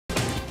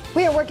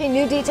We are working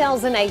new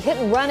details in a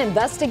hit-and-run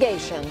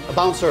investigation. A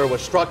bouncer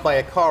was struck by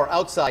a car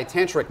outside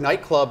Tantric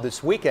Nightclub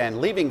this weekend,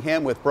 leaving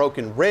him with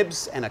broken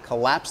ribs and a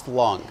collapsed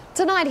lung.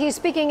 Tonight, he's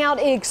speaking out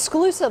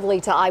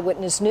exclusively to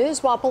Eyewitness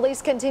News while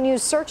police continue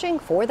searching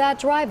for that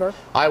driver.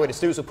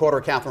 Eyewitness News reporter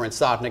Catherine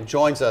Sotnick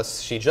joins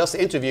us. She just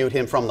interviewed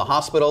him from the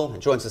hospital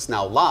and joins us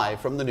now live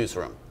from the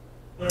newsroom.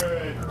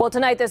 Well,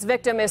 tonight this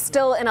victim is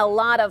still in a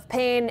lot of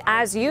pain.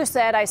 As you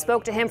said, I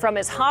spoke to him from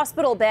his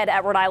hospital bed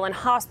at Rhode Island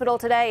Hospital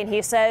today, and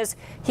he says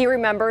he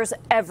remembers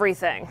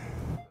everything.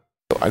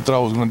 I thought I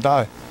was going to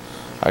die.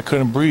 I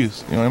couldn't breathe.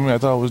 You know what I mean? I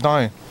thought I was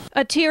dying.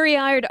 A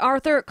teary-eyed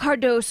Arthur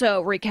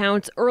Cardoso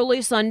recounts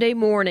early Sunday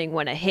morning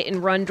when a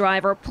hit-and-run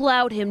driver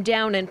plowed him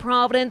down in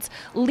Providence,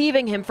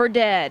 leaving him for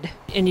dead.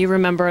 And you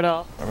remember it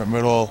all? I remember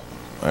it all.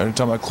 Every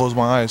time I close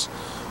my eyes,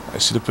 I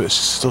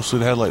still see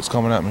the headlights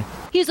coming at me.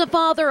 He's a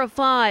father of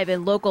 5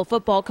 and local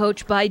football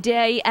coach by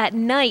day. At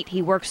night,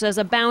 he works as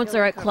a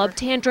bouncer at Club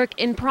Tantric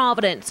in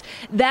Providence.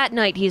 That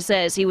night, he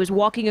says, he was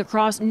walking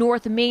across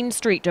North Main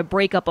Street to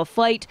break up a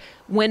fight.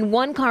 When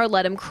one car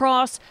let him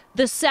cross,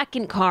 the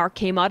second car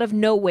came out of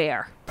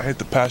nowhere. I hit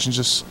the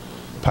passenger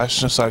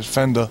side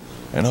fender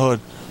and hood,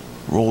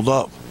 rolled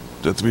up.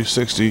 The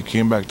 360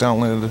 came back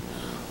down, landed.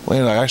 I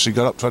actually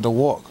got up, tried to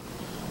walk,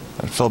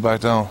 and fell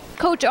back down.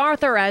 Coach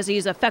Arthur, as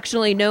he's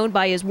affectionately known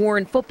by his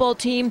Warren football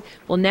team,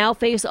 will now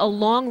face a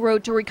long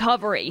road to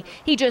recovery.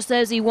 He just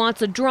says he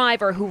wants a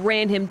driver who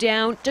ran him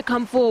down to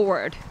come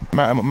forward.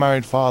 I'm a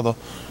married father,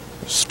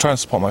 trying to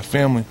support my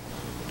family,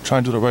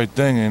 trying to do the right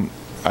thing, and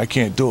I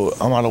can't do it.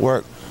 I'm out of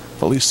work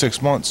for at least 6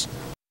 months.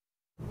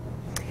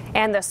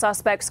 And the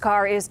suspect's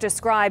car is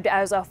described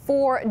as a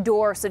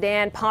 4-door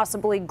sedan,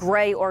 possibly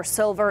gray or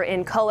silver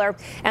in color.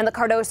 And the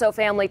Cardoso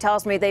family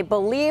tells me they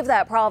believe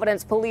that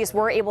Providence police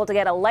were able to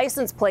get a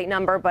license plate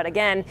number, but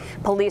again,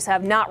 police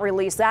have not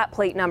released that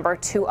plate number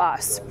to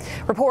us.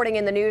 Reporting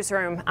in the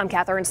newsroom, I'm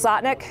Catherine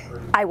Sotnick,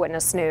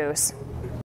 Eyewitness News.